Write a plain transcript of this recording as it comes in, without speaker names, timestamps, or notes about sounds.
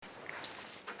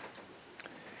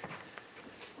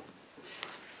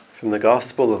From the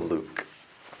Gospel of Luke.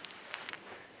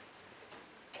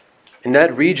 In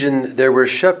that region there were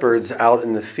shepherds out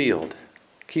in the field,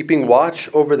 keeping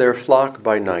watch over their flock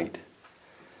by night.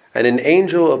 And an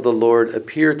angel of the Lord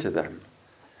appeared to them,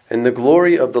 and the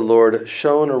glory of the Lord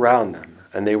shone around them,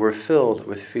 and they were filled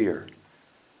with fear.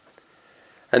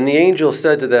 And the angel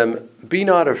said to them, "Be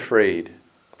not afraid,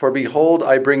 for behold,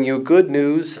 I bring you good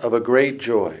news of a great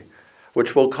joy,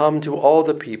 which will come to all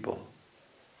the people.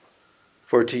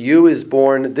 For to you is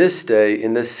born this day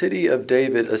in the city of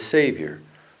David a Savior,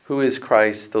 who is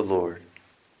Christ the Lord.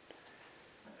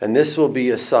 And this will be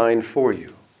a sign for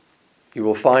you. You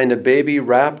will find a baby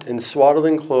wrapped in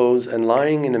swaddling clothes and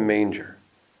lying in a manger."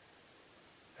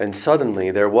 And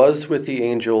suddenly there was with the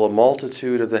angel a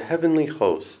multitude of the heavenly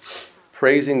hosts,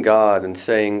 praising God and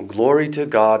saying, "Glory to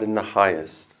God in the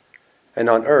highest, and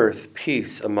on earth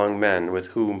peace among men with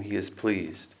whom he is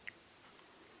pleased."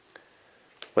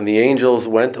 When the angels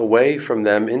went away from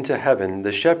them into heaven,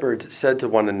 the shepherds said to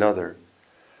one another,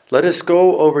 "Let us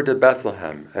go over to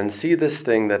Bethlehem and see this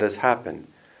thing that has happened,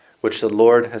 which the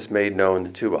Lord has made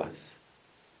known to us."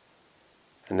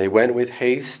 And they went with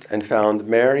haste and found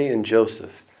Mary and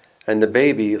Joseph and the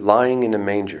baby lying in a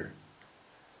manger.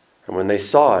 And when they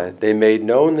saw it, they made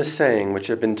known the saying which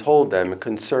had been told them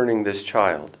concerning this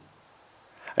child.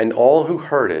 And all who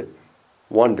heard it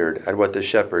wondered at what the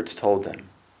shepherds told them.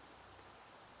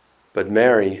 But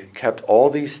Mary kept all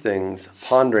these things,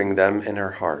 pondering them in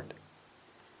her heart.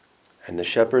 And the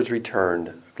shepherds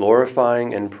returned,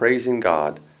 glorifying and praising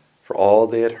God for all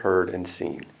they had heard and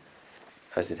seen,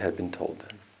 as it had been told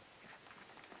them.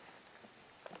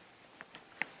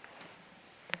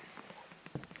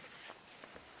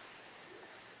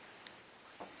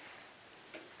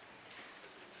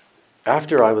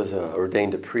 After I was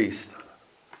ordained a priest,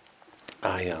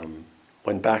 I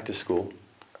went back to school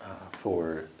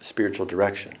for spiritual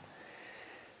direction.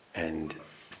 And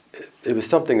it was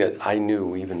something that I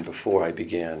knew even before I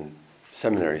began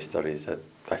seminary studies, that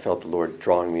I felt the Lord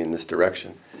drawing me in this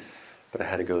direction. But I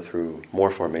had to go through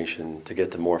more formation to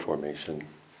get to more formation,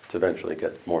 to eventually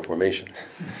get more formation.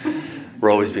 We're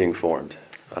always being formed.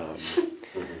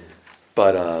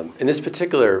 But in this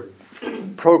particular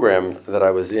program that I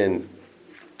was in,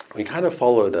 we kind of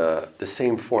followed the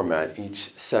same format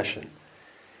each session.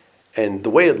 And the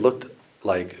way it looked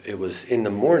like, it was in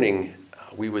the morning,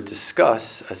 we would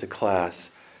discuss as a class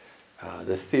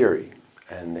the theory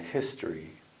and the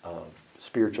history of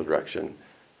spiritual direction,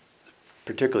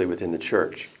 particularly within the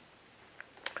church.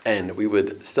 And we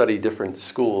would study different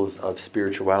schools of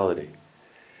spirituality.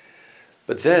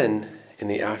 But then, in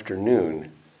the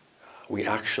afternoon, we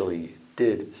actually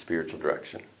did spiritual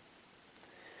direction.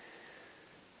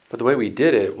 But the way we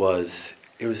did it was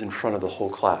in front of the whole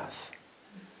class,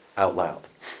 out loud.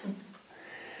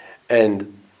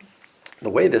 And the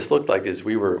way this looked like is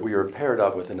we were paired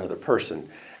up with another person,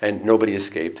 and nobody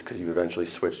escaped because you eventually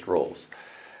switched roles.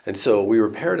 And so we were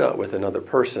paired up with another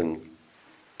person.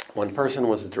 One person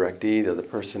was the directee, the other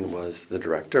person was the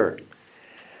director.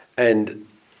 And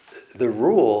the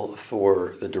rule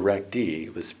for the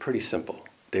directee was pretty simple.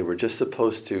 They were just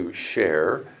supposed to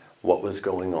share what was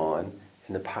going on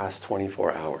in the past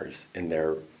 24 hours in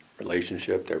their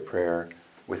relationship, their prayer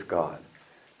with God.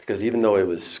 Because even though it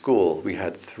was school, we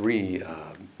had 3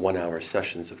 one-hour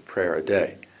sessions of prayer a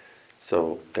day.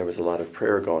 So there was a lot of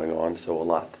prayer going on, so a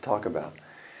lot to talk about.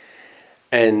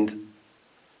 And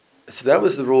so that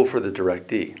was the rule for the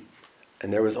directee.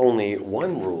 And there was only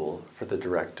one rule for the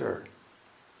director.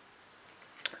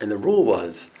 And the rule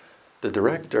was the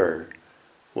director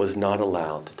was not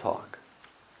allowed to talk.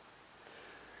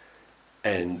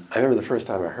 And I remember the first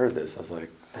time I heard this, I was like,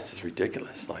 this is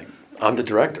ridiculous. Like, I'm the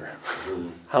director.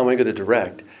 How am I going to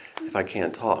direct if I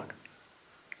can't talk?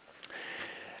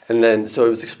 And then, so it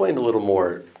was explained a little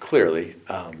more clearly.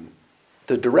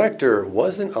 The director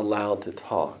wasn't allowed to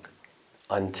talk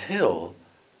until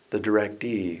the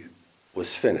directee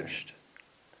was finished.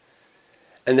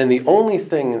 And then the only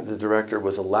thing the director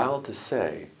was allowed to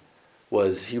say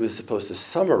was he was supposed to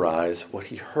summarize what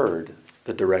he heard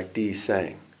the directee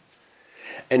saying.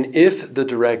 And if the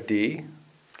directee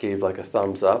gave like a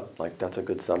thumbs up, like that's a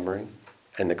good summary,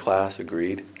 and the class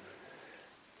agreed,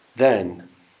 then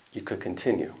you could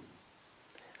continue.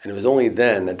 And it was only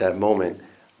then, at that moment,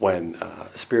 when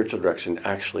spiritual direction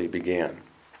actually began.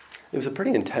 It was a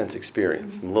pretty intense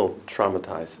experience. I'm a little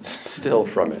traumatized still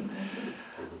from it.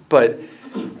 But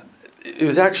it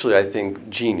was actually, I think,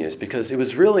 genius, because it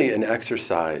was really an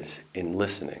exercise in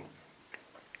listening,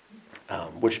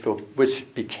 which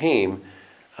became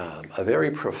a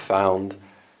very profound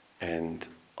and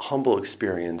humble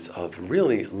experience of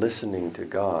really listening to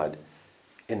God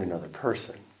in another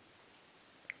person.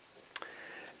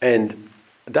 And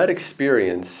that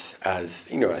experience, as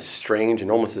strange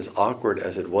and almost as awkward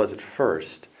as it was at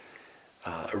first,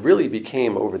 really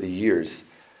became over the years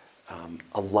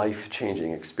a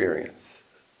life-changing experience.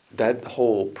 That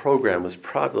whole program was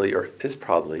probably, or is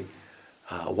probably,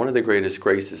 one of the greatest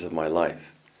graces of my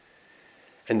life.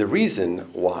 And the reason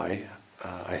why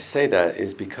I say that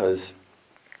is because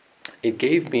it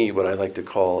gave me what I like to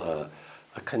call a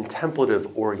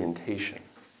contemplative orientation,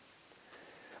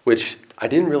 which I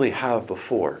didn't really have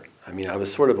before. I mean, I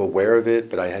was sort of aware of it,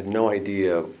 but I had no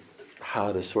idea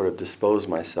how to sort of dispose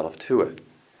myself to it.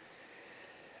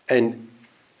 And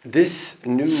this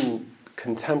new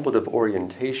contemplative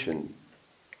orientation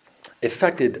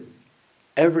affected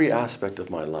every aspect of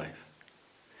my life.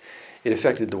 It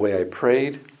affected the way I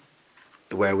prayed,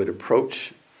 the way I would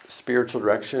approach spiritual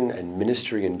direction and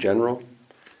ministry in general.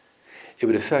 It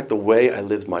would affect the way I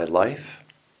lived my life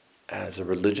as a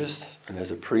religious and as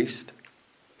a priest.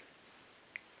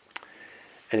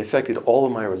 And it affected all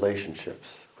of my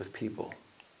relationships with people.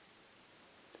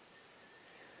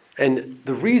 And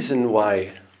the reason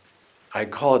why I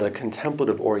call it a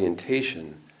contemplative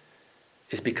orientation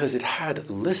is because it had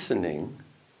listening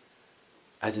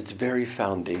as its very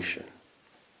foundation.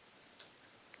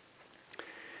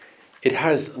 It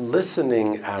has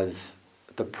listening as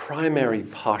the primary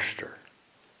posture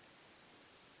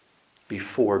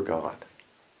before God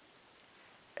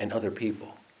and other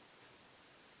people.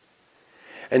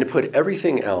 And to put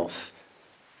everything else,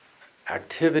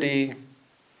 activity,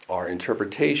 our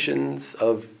interpretations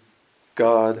of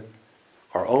God,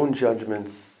 our own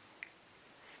judgments,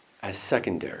 as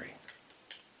secondary,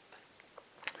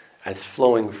 as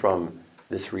flowing from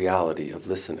this reality of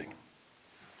listening.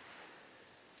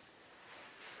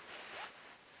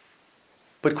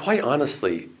 But quite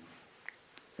honestly,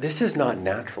 this is not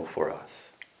natural for us.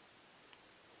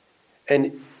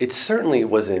 And it certainly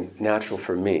wasn't natural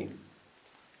for me.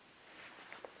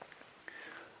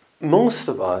 Most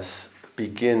of us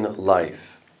begin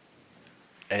life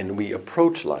and we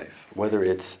approach life, whether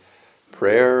it's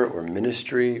prayer or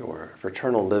ministry or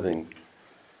fraternal living.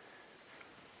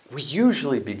 We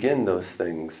usually begin those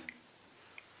things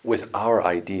with our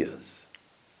ideas,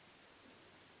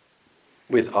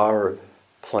 with our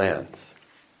plans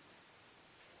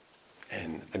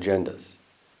and agendas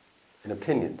and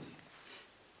opinions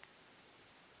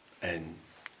and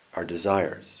our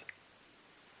desires.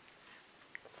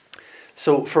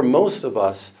 So for most of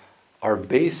us, our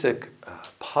basic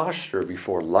posture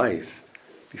before life,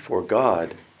 before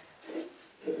God,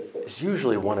 is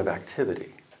usually one of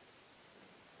activity.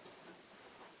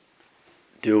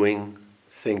 Doing,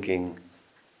 thinking,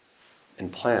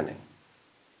 and planning.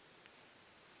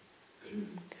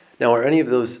 Now, are any of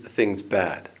those things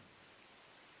bad?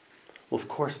 Well, of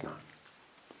course not.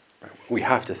 We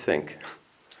have to think.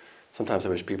 Sometimes I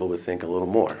wish people would think a little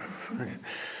more.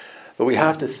 But we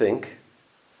have to think,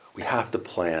 we have to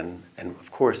plan, and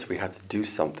of course we have to do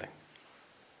something.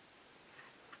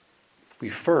 We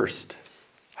first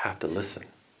have to listen.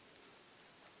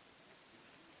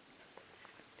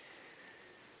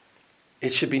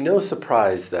 It should be no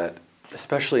surprise that,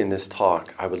 especially in this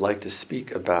talk, I would like to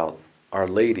speak about Our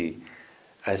Lady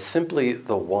as simply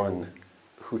the one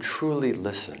who truly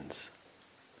listens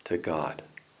to God,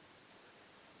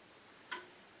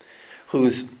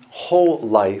 whose whole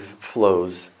life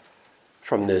flows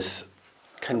from this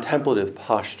contemplative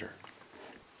posture,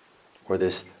 or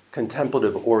this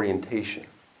contemplative orientation.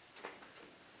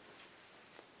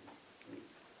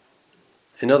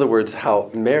 In other words, how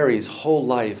Mary's whole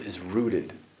life is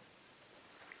rooted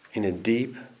in a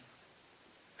deep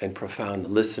and profound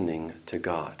listening to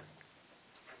God.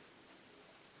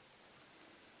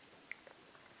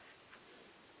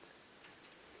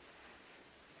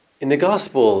 In the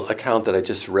gospel account that I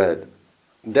just read,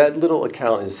 that little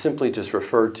account is simply just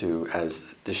referred to as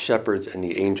the shepherds and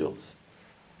the angels.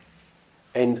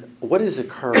 And what is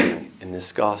occurring in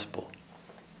this gospel?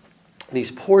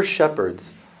 These poor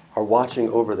shepherds are watching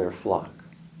over their flock,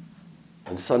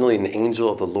 and suddenly an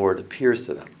angel of the Lord appears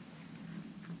to them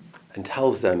and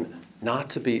tells them not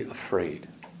to be afraid.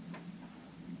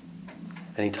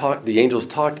 And the angels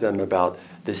talk to them about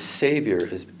this Savior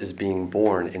is being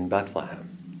born in Bethlehem.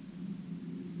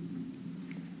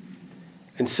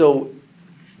 And so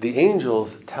the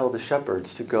angels tell the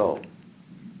shepherds to go.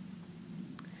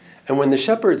 And when the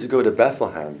shepherds go to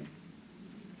Bethlehem,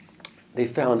 they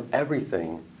found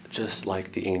everything just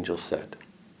like the angel said.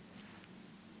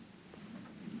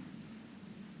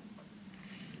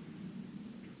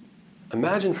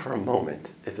 Imagine for a moment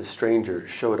if a stranger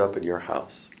showed up at your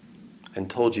house and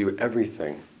told you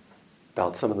everything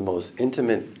about some of the most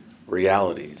intimate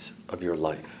realities of your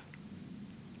life.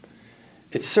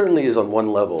 It certainly is on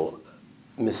one level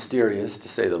mysterious, to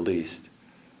say the least,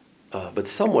 but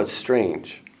somewhat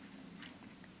strange.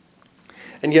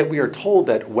 And yet we are told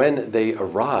that when they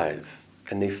arrive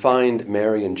and they find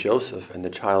Mary and Joseph and the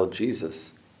child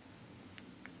Jesus,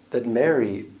 that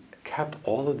Mary kept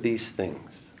all of these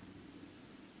things,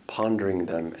 pondering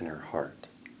them in her heart.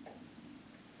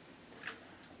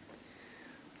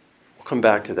 We'll come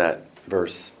back to that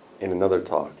verse in another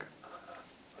talk.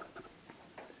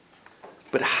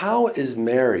 But how is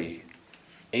Mary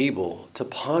able to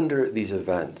ponder these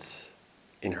events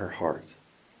in her heart?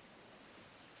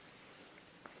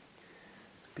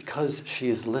 Because she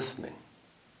is listening.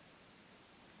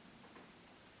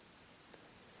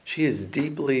 She is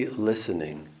deeply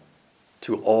listening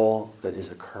to all that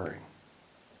is occurring.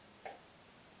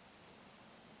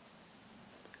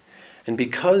 And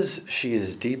because she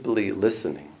is deeply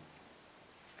listening,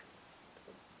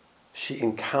 she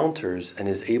encounters and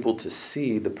is able to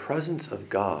see the presence of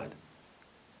God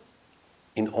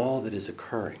in all that is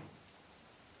occurring.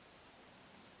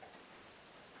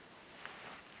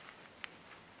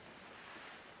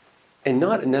 And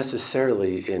not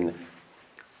necessarily in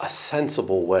a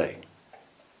sensible way,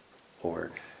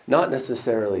 or not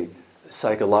necessarily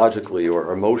psychologically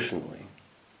or emotionally.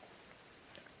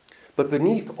 But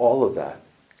beneath all of that,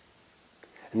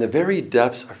 in the very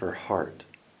depths of her heart,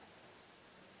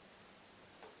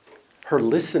 her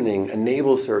listening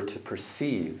enables her to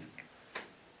perceive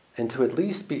and to at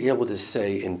least be able to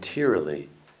say interiorly,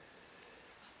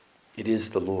 "It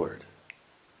is the Lord."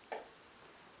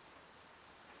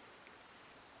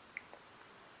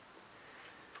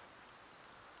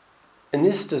 And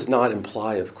this does not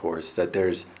imply, of course, that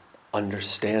there's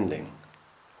understanding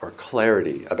or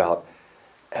clarity about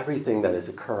everything that is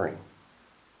occurring.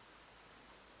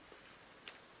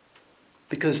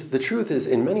 Because the truth is,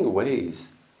 in many ways,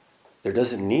 there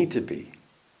doesn't need to be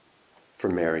for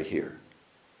Mary here.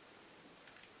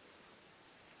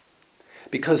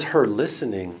 Because her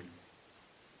listening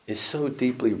is so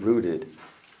deeply rooted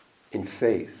in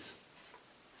faith,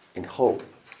 in hope,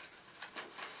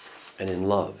 and in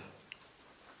love,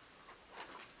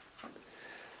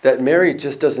 that Mary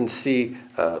just doesn't see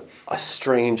a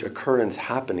strange occurrence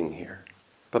happening here.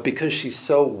 But because she's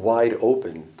so wide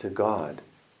open to God,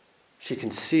 she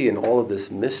can see in all of this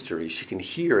mystery, she can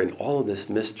hear in all of this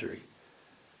mystery,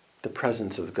 the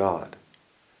presence of God.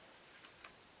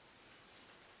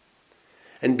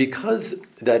 And because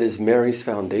that is Mary's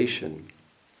foundation,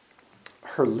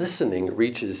 her listening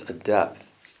reaches a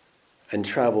depth and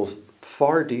travels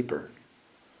far deeper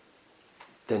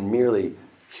than merely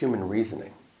human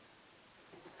reasoning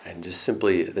and just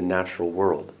simply the natural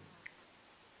world.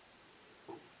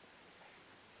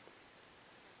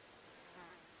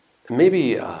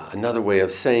 Maybe another way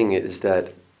of saying it is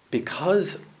that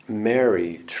because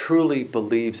Mary truly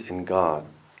believes in God,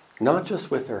 not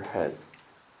just with her head,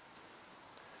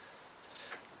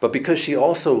 but because she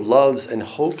also loves and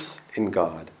hopes in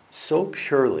God so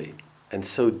purely and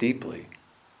so deeply,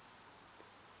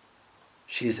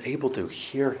 she is able to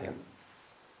hear him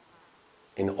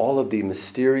in all of the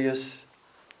mysterious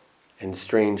and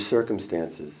strange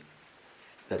circumstances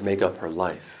that make up her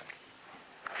life.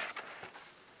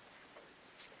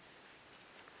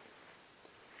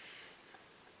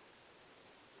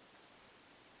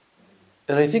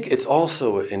 And I think it's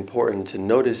also important to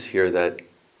notice here that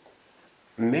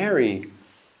Mary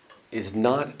is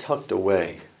not tucked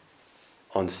away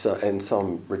in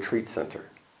some retreat center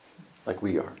like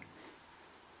we are.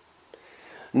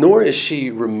 Nor is she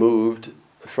removed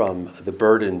from the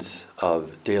burdens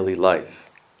of daily life.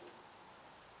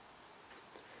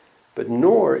 But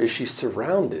nor is she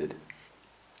surrounded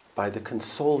by the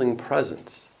consoling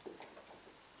presence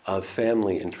of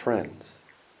family and friends.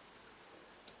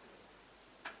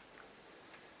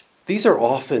 These are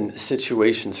often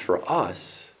situations for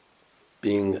us,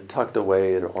 being tucked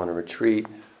away on a retreat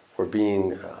or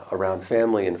being around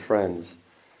family and friends,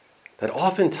 that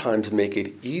oftentimes make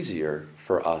it easier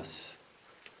for us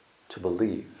to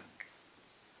believe.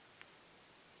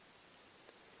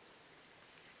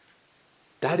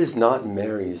 That is not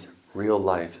Mary's real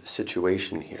life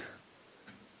situation here.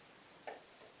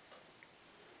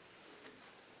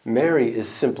 Mary is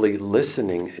simply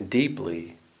listening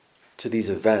deeply to these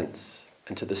events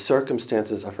and to the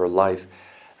circumstances of her life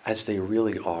as they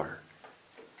really are.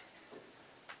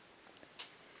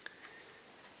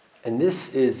 And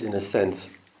this is, in a sense,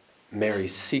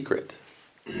 Mary's secret,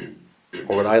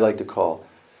 or what I like to call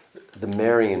the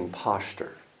Marian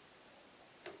posture.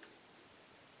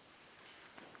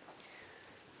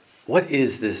 What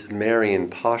is this Marian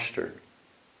posture?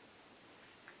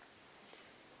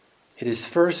 It is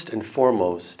first and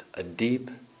foremost a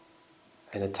deep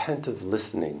and attentive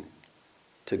listening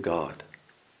to God.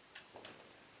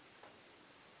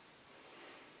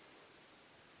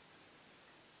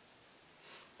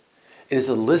 It is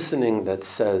a listening that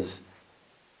says,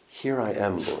 "Here I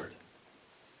am, Lord,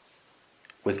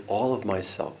 with all of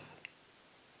myself,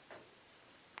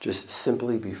 just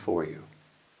simply before you.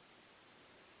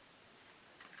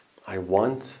 I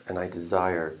want and I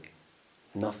desire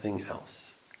nothing else."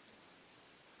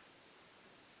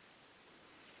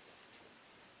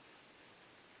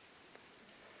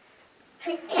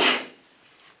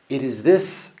 It is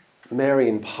this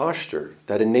Marian posture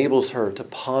that enables her to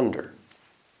ponder.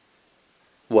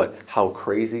 What? How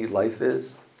crazy life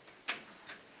is?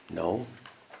 No.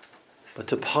 But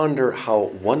to ponder how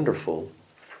wonderful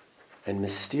and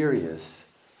mysterious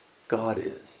God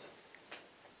is.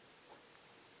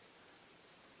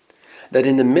 That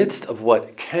in the midst of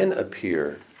what can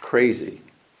appear crazy,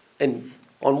 and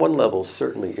on one level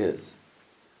certainly is,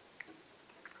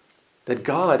 that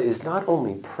God is not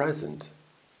only present,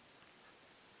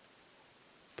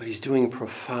 but he's doing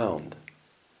profound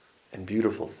and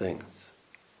beautiful things.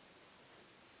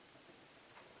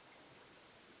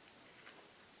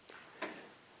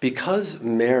 Because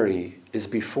Mary is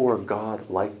before God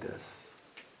like this,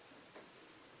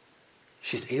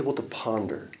 she's able to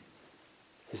ponder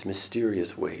his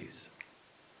mysterious ways.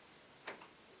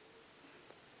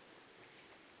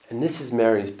 And this is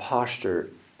Mary's posture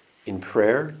in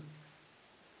prayer,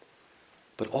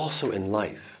 but also in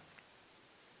life.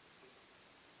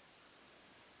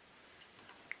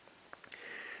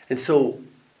 And so,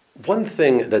 one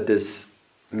thing that this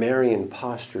Marian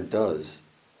posture does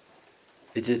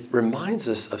is it reminds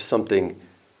us of something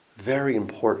very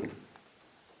important.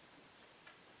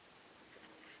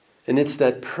 And it's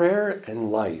that prayer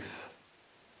and life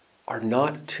are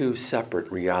not two separate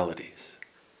realities.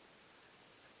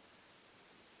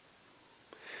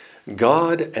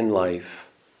 God and life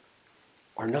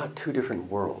are not two different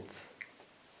worlds.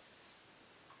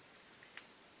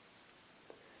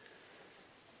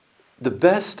 The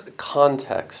best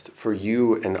context for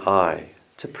you and I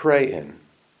to pray in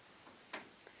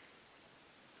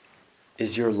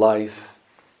is your life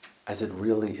as it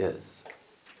really is.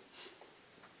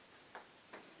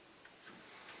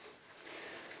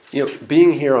 You know,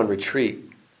 being here on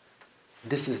retreat,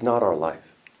 this is not our life.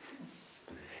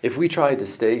 If we tried to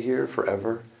stay here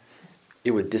forever,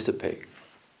 it would dissipate,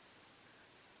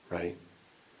 right?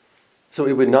 So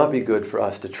it would not be good for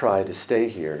us to try to stay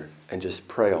here and just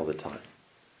pray all the time.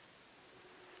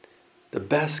 The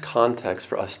best context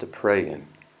for us to pray in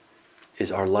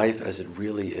is our life as it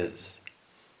really is.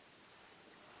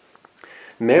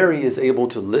 Mary is able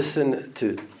to listen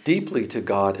deeply to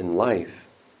God in life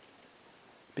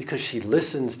because she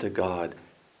listens to God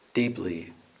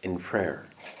deeply in prayer.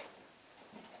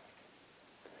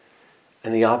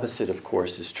 And the opposite, of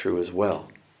course, is true as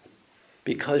well.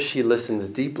 Because she listens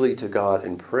deeply to God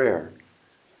in prayer,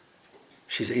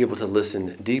 she's able to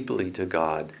listen deeply to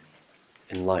God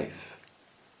in life.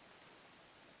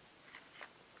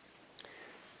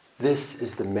 This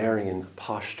is the Marian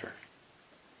posture.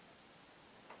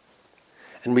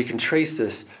 And we can trace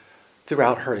this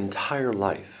throughout her entire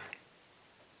life.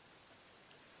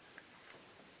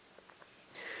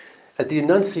 At the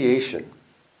Annunciation,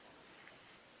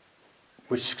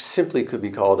 which simply could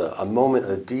be called a moment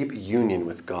of deep union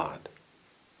with God,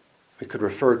 we could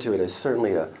refer to it as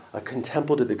certainly a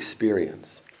contemplative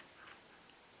experience.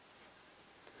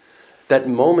 That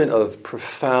moment of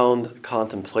profound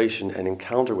contemplation and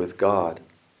encounter with God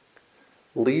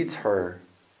leads her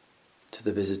to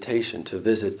the visitation, to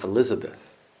visit Elizabeth.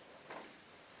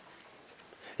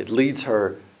 It leads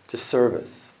her to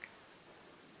service.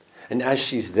 And as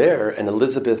she's there, and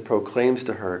Elizabeth proclaims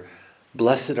to her,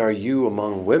 "Blessed are you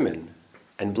among women,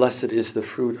 and blessed is the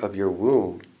fruit of your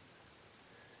womb,"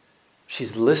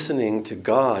 she's listening to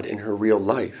God in her real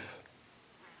life,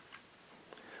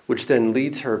 which then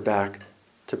leads her back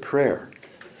to prayer,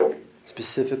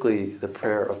 specifically the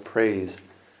prayer of praise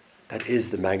that is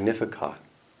the Magnificat.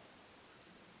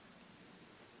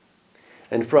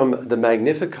 And from the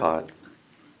Magnificat,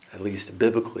 at least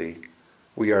biblically,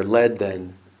 we are led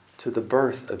then to the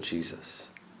birth of Jesus,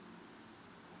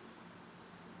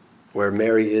 where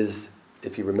Mary is,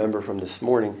 if you remember from this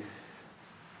morning,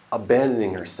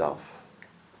 abandoning herself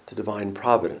to divine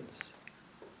providence,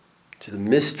 to the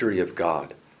mystery of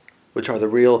God, which are the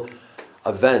real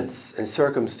events and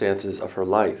circumstances of her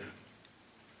life.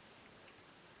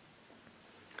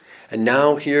 And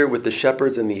now here with the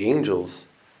shepherds and the angels,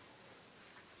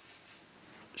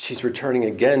 she's returning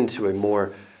again to a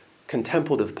more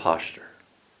contemplative posture,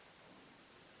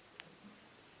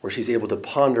 where she's able to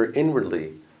ponder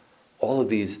inwardly all of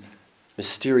these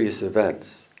mysterious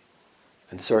events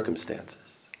and circumstances.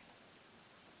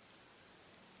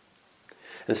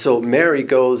 And so Mary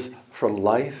goes from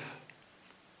life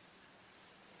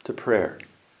to prayer,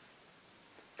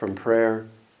 from prayer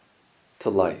to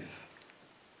life.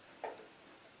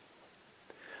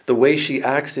 The way she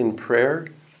acts in prayer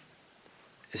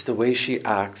is the way she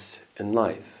acts in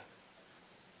life.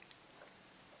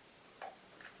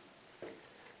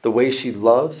 The way she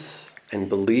loves and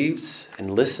believes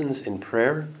and listens in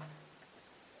prayer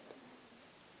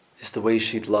is the way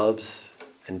she loves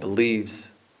and believes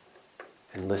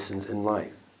and listens in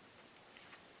life.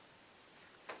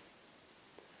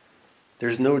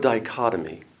 There's no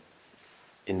dichotomy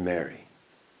in Mary.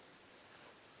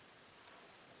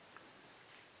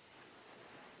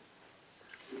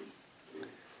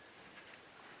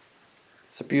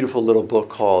 It's a beautiful little book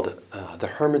called The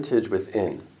Hermitage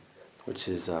Within, which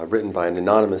is written by an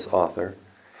anonymous author.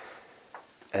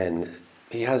 And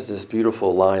he has this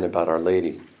beautiful line about Our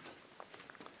Lady.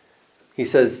 He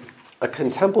says, "A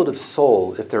contemplative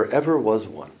soul, if there ever was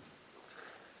one,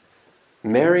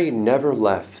 Mary never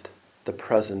left the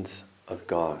presence of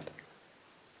God.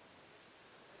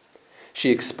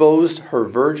 She exposed her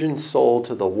virgin soul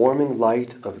to the warming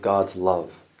light of God's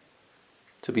love,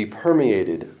 to be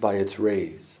permeated by its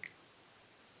rays.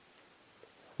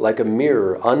 Like a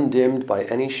mirror undimmed by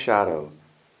any shadow,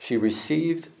 she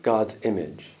received God's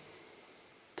image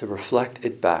to reflect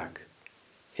it back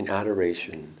in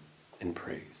adoration and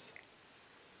praise."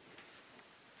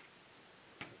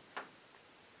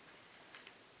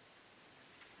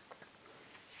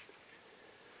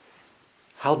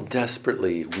 How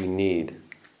desperately we need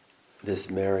this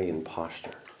Marian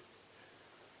posture.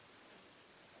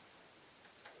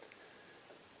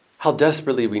 How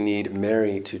desperately we need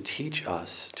Mary to teach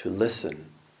us to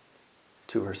listen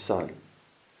to her Son.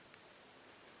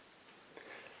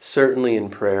 Certainly in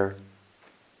prayer,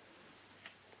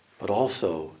 but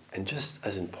also, and just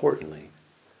as importantly,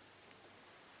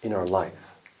 in our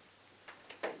life,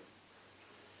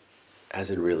 as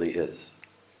it really is.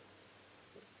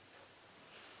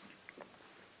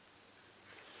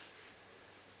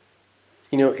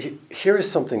 You know, here is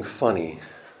something funny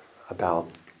about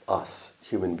us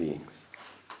human beings.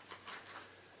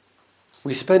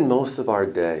 We spend most of our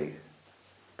day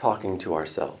talking to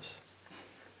ourselves.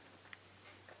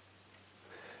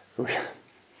 You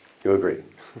agree?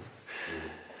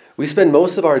 We spend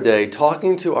most of our day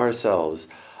talking to ourselves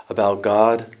about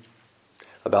God,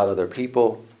 about other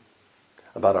people,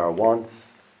 about our wants,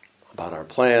 about our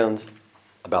plans,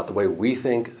 about the way we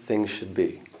think things should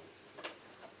be.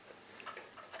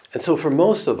 And so for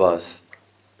most of us,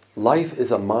 life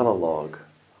is a monologue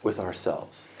with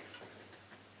ourselves.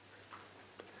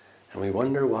 And we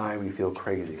wonder why we feel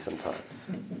crazy sometimes.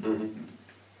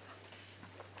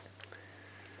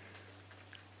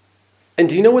 And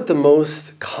do you know what the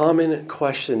most common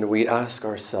question we ask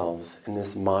ourselves in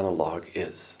this monologue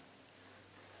is?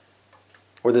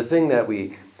 Or the thing that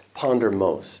we ponder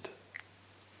most?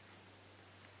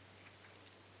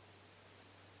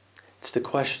 It's the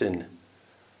question,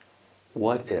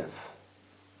 what if?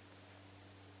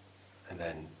 And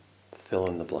then fill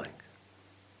in the blank.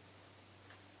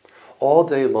 All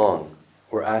day long,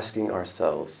 we're asking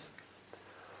ourselves,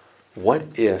 what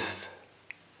if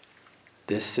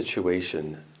this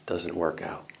situation doesn't work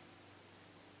out?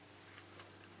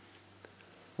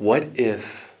 What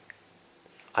if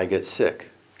I get sick?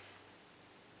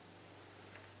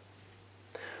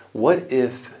 What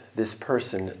if this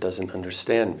person doesn't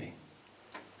understand me?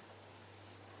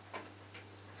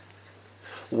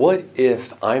 What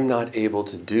if I'm not able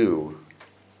to do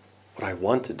what I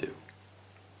want to do?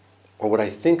 Or what I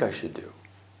think I should do?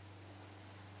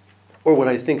 Or what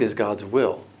I think is God's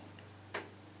will?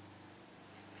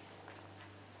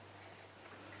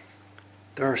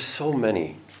 There are so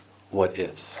many what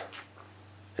ifs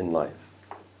in life.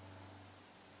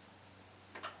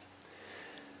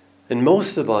 And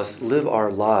most of us live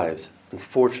our lives,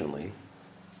 unfortunately,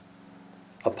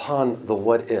 upon the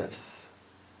what ifs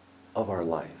of our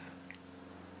life.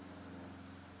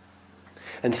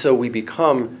 And so we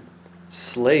become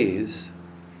slaves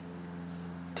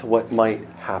to what might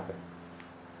happen,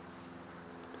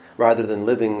 rather than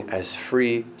living as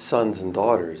free sons and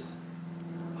daughters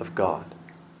of God.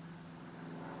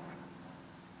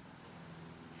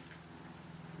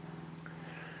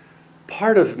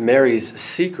 Part of Mary's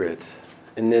secret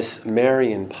in this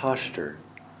Marian posture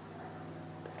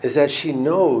is that she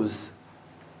knows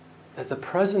that the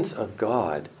presence of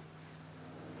God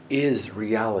is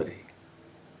reality.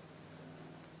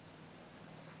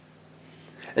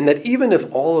 And that even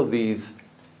if all of these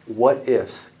what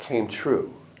ifs came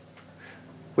true,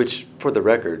 which, for the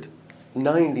record,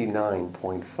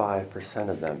 99.5%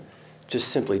 of them just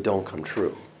simply don't come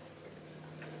true.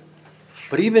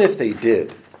 But even if they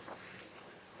did,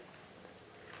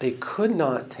 they could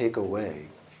not take away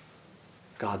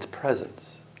God's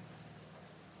presence.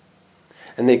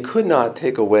 And they could not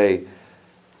take away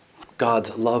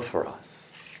God's love for us.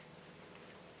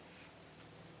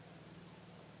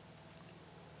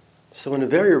 So in a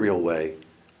very real way,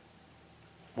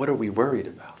 what are we worried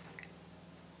about?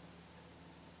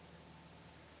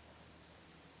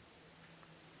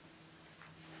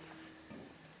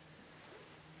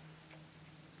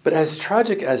 But as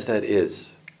tragic as that is,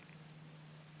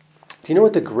 do you know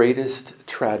what the greatest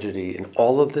tragedy in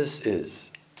all of this is?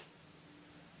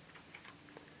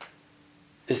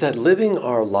 Is that living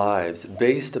our lives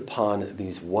based upon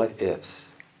these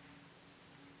what-ifs,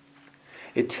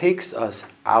 it takes us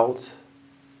out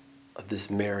of this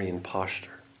Marian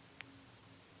posture.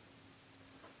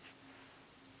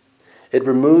 It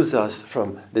removes us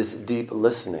from this deep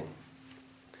listening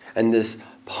and this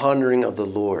pondering of the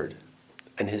Lord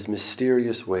and his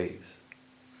mysterious ways.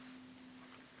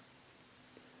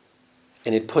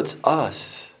 And it puts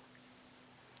us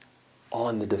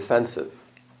on the defensive.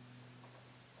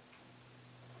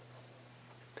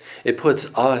 It puts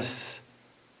us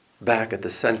back at the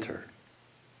center.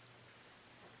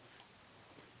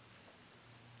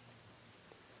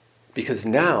 Because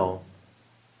now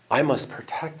I must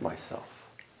protect myself.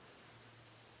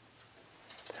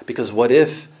 Because what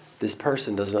if this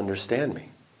person doesn't understand me?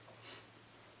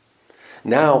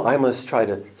 Now I must try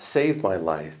to save my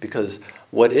life, because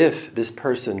what if this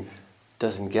person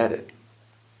doesn't get it?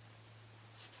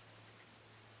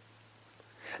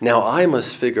 Now I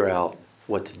must figure out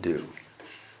what to do.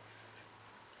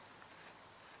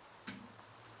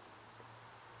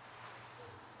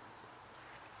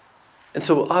 And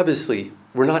so obviously,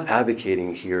 we're not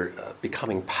advocating here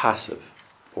becoming passive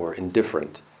or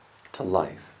indifferent to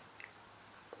life,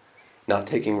 not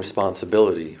taking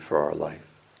responsibility for our life.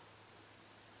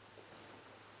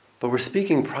 But we're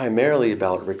speaking primarily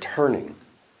about returning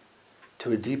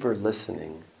to a deeper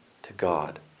listening to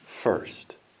God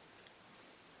first.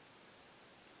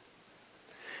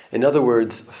 In other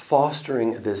words,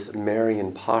 fostering this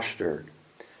Marian posture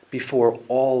before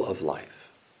all of life,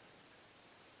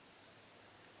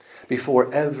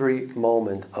 before every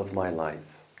moment of my life.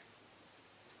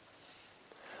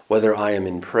 Whether I am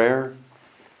in prayer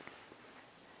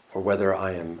or whether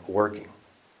I am working.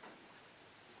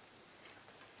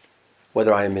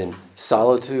 Whether I am in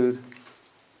solitude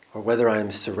or whether I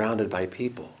am surrounded by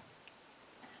people.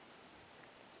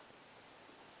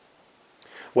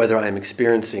 Whether I am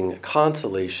experiencing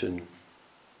consolation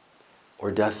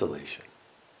or desolation.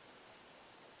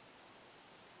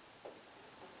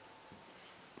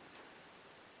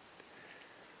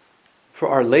 For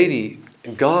Our Lady,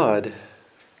 God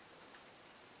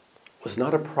was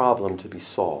not a problem to be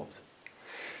solved.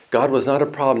 God was not a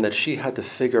problem that she had to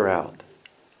figure out.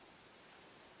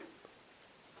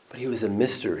 But he was a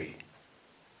mystery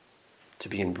to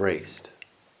be embraced.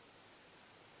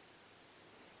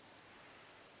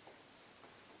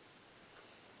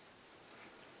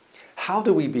 How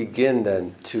do we begin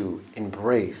then to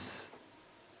embrace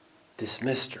this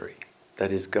mystery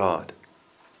that is God?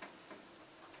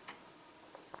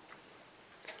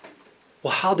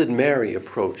 Well, how did Mary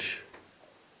approach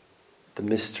the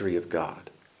mystery of God?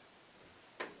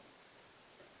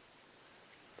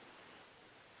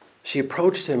 She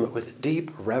approached him with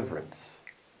deep reverence,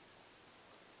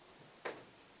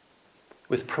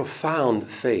 with profound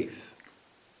faith,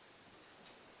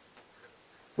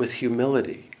 with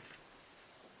humility,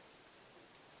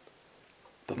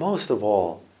 but most of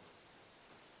all,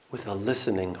 with a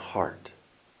listening heart.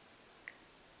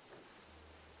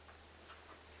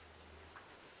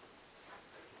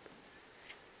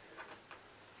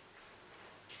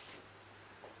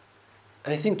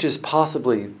 And I think just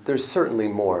possibly, there's certainly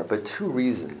more, but 2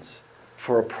 reasons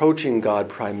for approaching God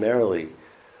primarily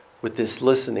with this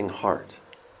listening heart.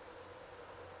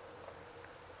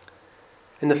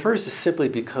 And the first is simply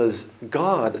because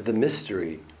God, the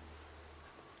mystery,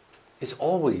 is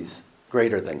always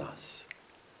greater than us,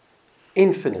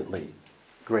 infinitely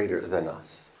greater than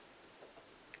us.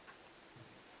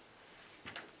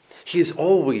 He is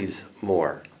always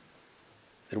more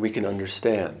than we can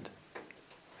understand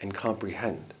and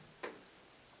comprehend.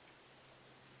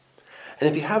 And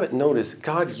if you haven't noticed,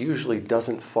 God usually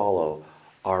doesn't follow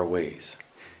our ways,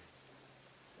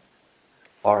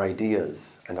 our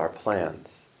ideas, and our plans.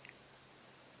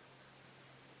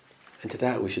 And to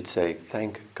that we should say,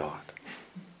 thank God.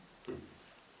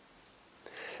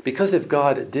 Because if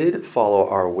God did follow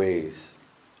our ways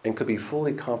and could be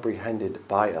fully comprehended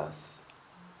by us,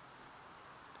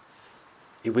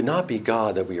 it would not be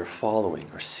God that we are following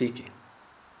or seeking,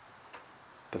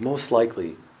 but most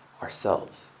likely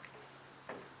ourselves.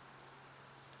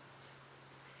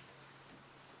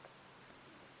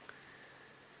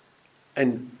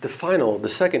 And the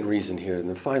second reason here, and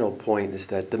the final point, is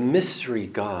that the mystery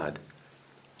God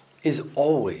is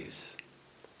always,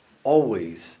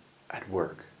 always at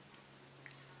work.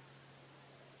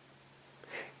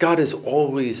 God is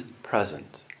always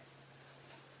present.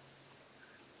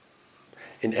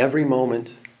 In every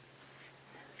moment,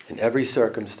 in every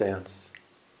circumstance,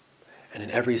 and in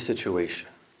every situation.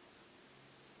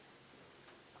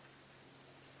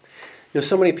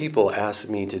 So many people ask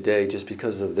me today, just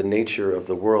because of the nature of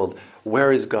the world,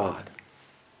 where is God?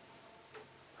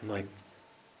 I'm like,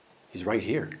 he's right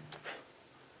here.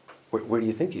 Where do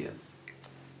you think he is?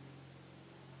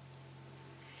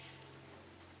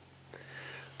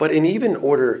 But in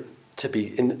order to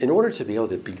be able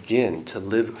to begin to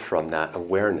live from that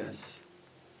awareness,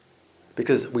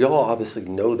 because we all obviously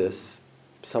know this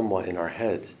somewhat in our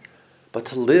heads, but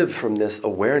to live from this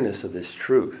awareness of this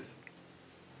truth,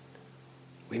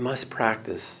 we must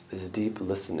practice this deep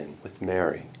listening with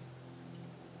Mary.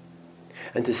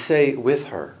 And to say with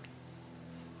her,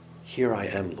 here I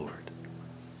am, Lord,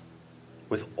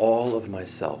 with all of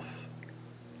myself,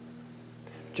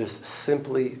 just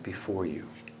simply before you.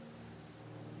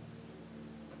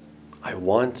 I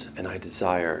want and I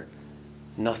desire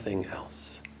nothing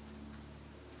else.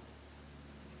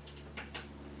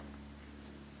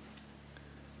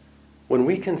 When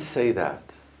we can say that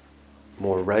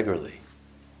more regularly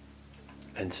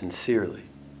and sincerely,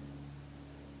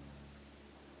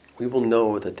 we will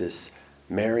know that this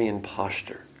Marian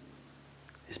posture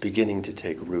is beginning to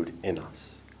take root in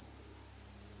us,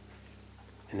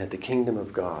 and that the kingdom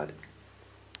of God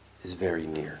is very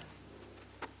near.